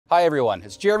Hi everyone,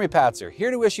 it's Jeremy Patzer,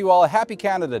 here to wish you all a happy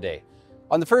Canada Day.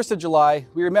 On the 1st of July,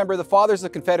 we remember the Fathers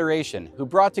of Confederation who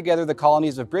brought together the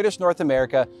colonies of British North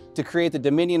America to create the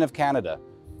Dominion of Canada.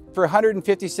 For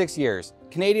 156 years,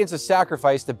 Canadians have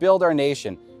sacrificed to build our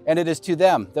nation, and it is to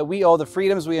them that we owe the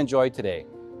freedoms we enjoy today.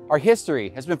 Our history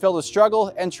has been filled with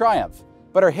struggle and triumph,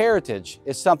 but our heritage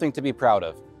is something to be proud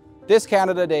of. This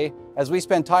Canada Day, as we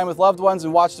spend time with loved ones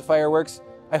and watch the fireworks,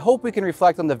 I hope we can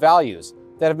reflect on the values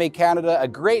that have made Canada a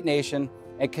great nation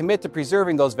and commit to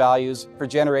preserving those values for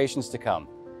generations to come.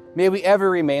 May we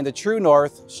ever remain the true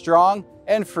north, strong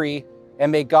and free,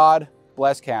 and may God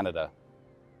bless Canada.